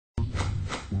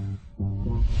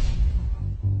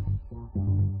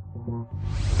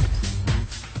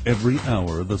Every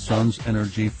hour the sun's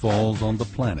energy falls on the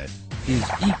planet is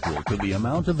equal to the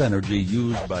amount of energy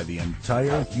used by the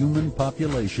entire human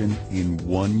population in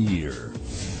 1 year.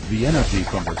 The energy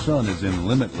from the sun is in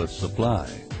limitless supply.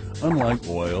 Unlike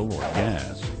oil or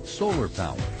gas, solar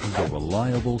power is a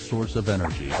reliable source of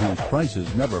energy whose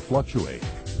prices never fluctuate.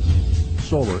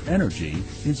 Solar energy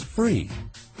is free.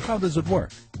 How does it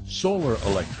work? Solar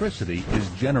electricity is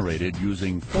generated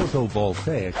using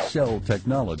photovoltaic cell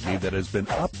technology that has been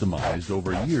optimized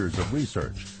over years of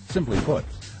research. Simply put,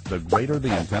 the greater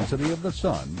the intensity of the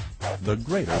sun, the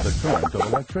greater the current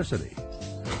of electricity.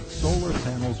 Solar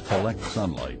panels collect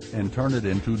sunlight and turn it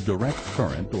into direct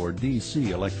current or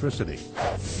DC electricity.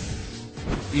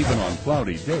 Even on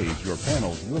cloudy days, your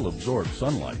panels will absorb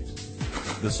sunlight.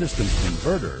 The system's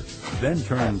inverter then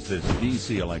turns this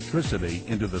DC electricity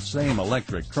into the same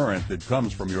electric current that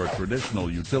comes from your traditional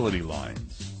utility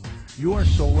lines. Your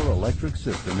solar electric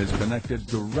system is connected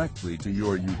directly to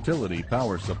your utility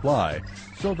power supply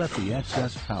so that the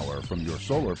excess power from your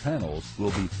solar panels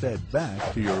will be fed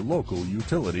back to your local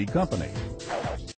utility company.